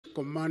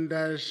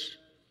commanders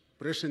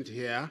present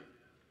here,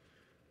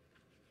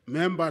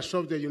 members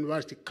of the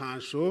University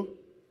Council,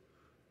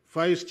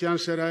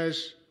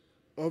 vice-chancellors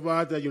of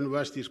other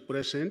universities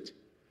present.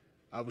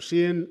 I've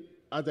seen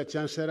other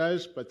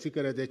chancellors,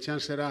 particularly the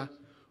Chancellor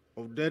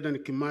of Dedan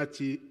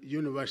Kimathi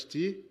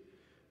University,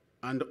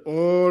 and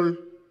all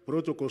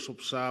protocols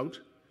observed.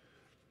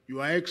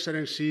 Your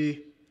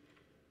Excellency,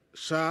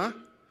 Sir,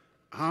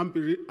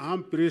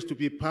 I'm pleased to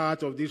be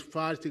part of this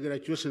first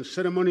graduation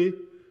ceremony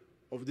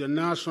of the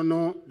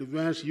National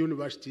Defense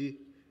University,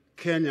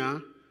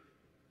 Kenya.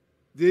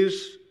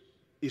 This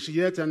is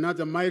yet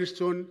another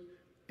milestone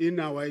in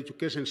our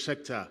education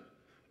sector.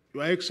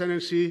 Your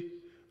Excellency,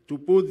 to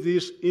put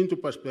this into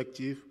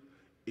perspective,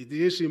 it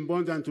is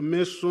important to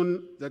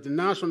mention that the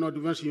National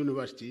Defense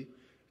University,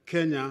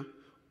 Kenya,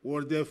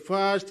 was the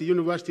first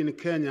university in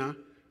Kenya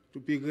to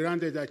be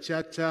granted a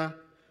charter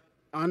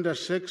under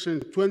Section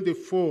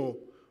 24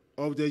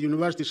 of the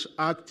Universities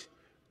Act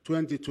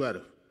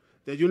 2012.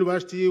 The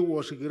university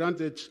was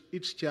granted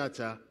its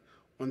charter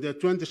on the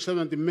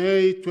 27th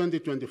May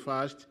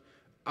 2021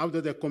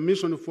 after the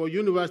Commission for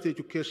University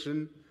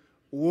Education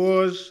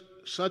was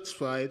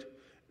satisfied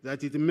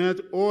that it met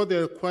all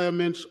the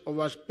requirements of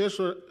a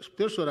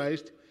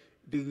specialized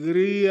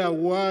degree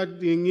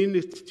awarding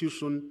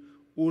institution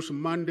whose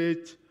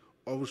mandate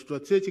of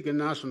strategic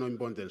national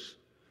importance.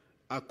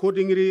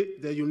 Accordingly,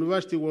 the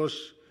university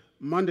was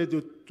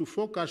mandated to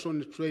focus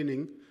on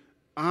training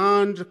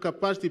and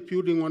capacity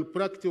building on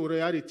practical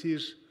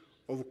realities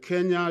of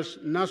Kenya's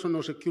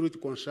national security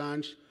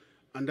concerns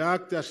and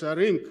act as a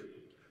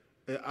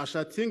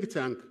think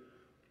tank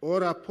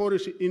or a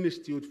policy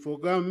institute for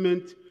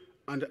government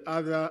and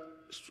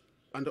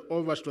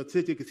over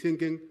strategic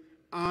thinking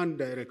and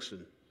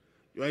direction.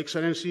 Your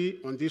Excellency,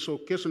 on this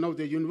occasion of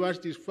the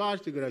university's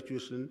first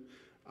graduation,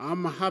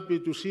 I'm happy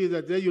to see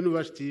that the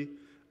university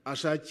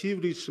has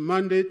achieved its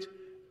mandate,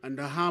 and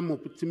I'm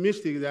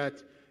optimistic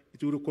that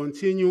it will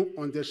continue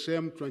on the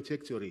same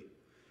trajectory.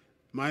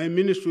 My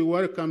ministry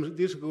welcomes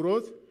this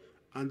growth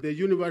and the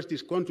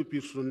university's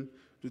contribution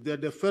to the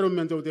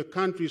development of the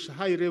country's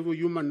high-level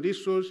human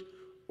resource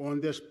on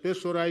the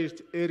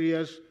specialized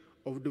areas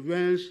of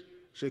defense,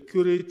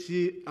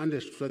 security,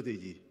 and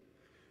strategy.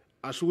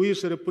 As we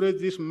celebrate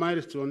this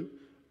milestone,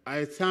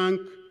 I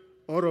thank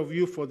all of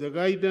you for the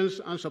guidance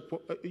and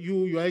support,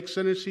 Your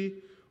Excellency,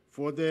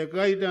 for the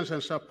guidance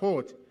and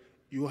support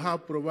you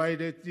have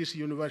provided this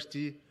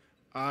university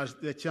as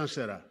the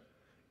Chancellor.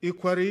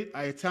 Equally,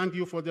 I thank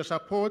you for the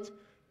support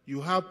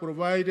you have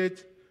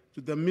provided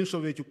to the Ministry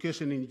of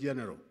Education in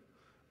general.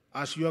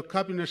 As your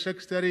Cabinet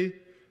Secretary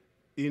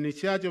in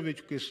charge of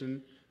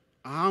education,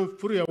 I am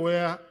fully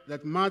aware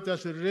that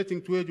matters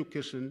relating to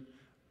education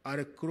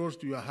are close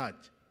to your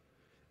heart.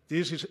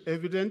 This is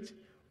evident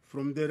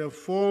from the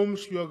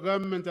reforms your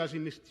government has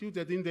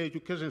instituted in the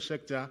education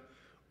sector,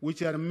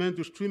 which are meant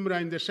to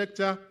streamline the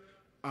sector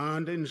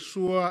and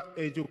ensure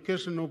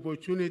educational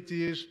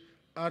opportunities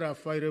are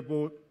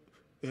available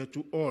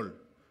to all.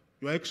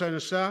 Your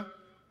Excellency, sir,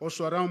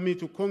 also allow me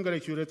to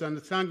congratulate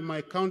and thank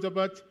my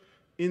counterpart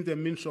in the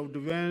Ministry of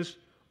Defense,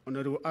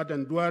 Honorable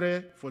Adan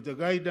Duare, for the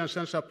guidance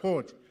and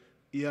support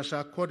he has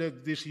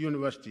accorded this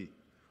university.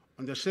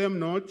 On the same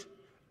note,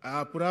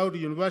 I applaud the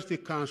University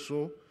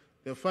Council,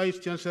 the Vice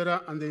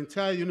Chancellor, and the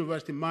entire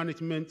university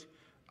management,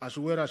 as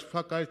well as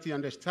faculty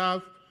and the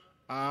staff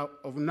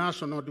of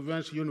National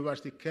Defense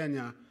University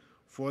Kenya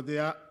for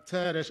their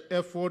tireless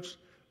efforts,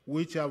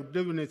 which have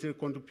definitely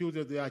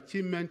contributed to the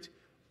achievement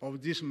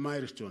of this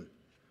milestone.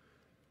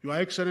 Your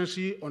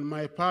Excellency, on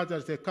my part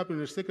as the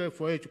Cabinet Secretary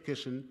for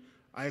Education,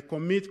 I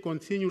commit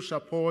continued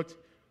support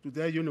to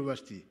the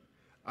university.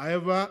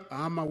 However,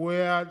 I am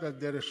aware that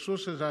the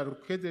resources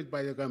allocated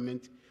by the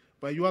government,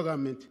 by your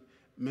government,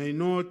 may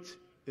not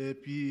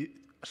be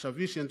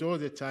sufficient all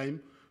the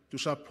time to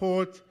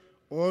support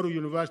all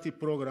university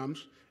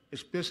programs,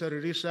 especially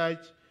research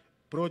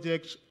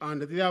projects,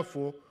 and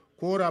therefore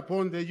call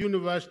upon the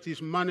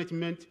university's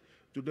management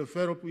to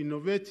develop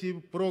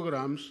innovative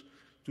programs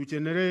to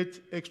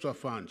generate extra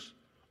funds.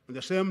 On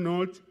the same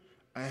note,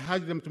 I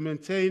urge them to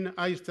maintain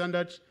high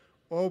standards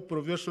of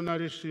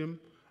professionalism,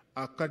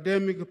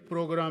 academic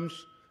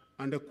programs,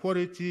 and the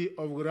quality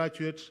of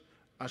graduates,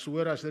 as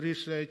well as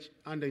research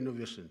and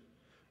innovation.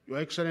 Your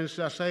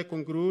Excellency, as I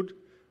conclude,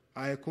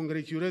 I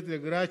congratulate the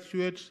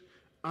graduates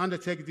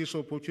and take this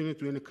opportunity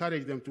to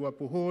encourage them to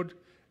uphold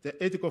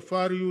the ethical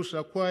values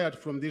acquired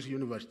from this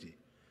university.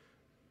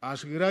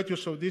 As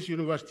graduates of this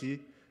university,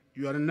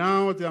 you are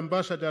now the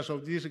ambassadors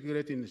of this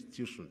great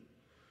institution.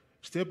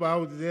 Step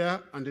out there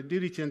and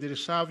diligently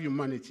serve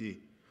humanity.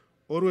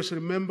 Always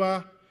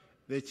remember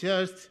that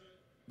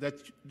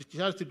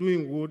just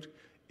doing good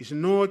is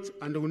not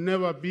and will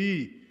never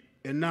be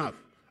enough.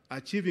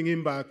 Achieving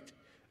impact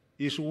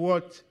is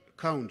what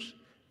counts.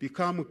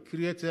 Become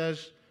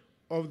creators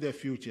of the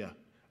future.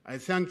 I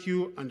thank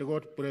you and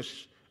God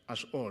bless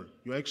us all.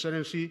 Your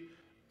Excellency,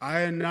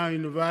 I now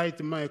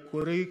invite my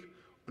colleague,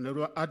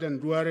 Honorable Adan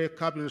Duare,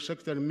 Cabinet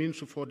Secretary,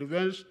 Minister for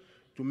Defense,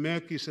 to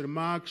make his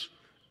remarks,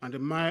 and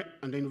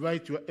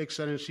invite Your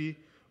Excellency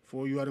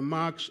for your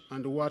remarks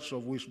and words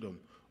of wisdom.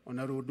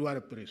 Honorable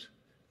Duare, please.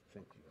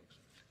 Thank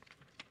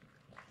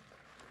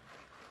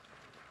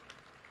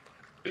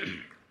you.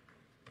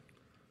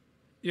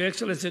 Your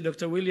Excellency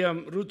Dr.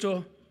 William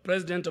Ruto,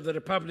 President of the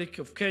Republic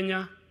of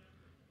Kenya,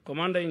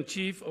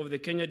 Commander-in-Chief of the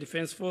Kenya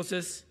Defense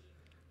Forces,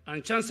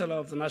 and Chancellor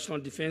of the National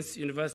Defense University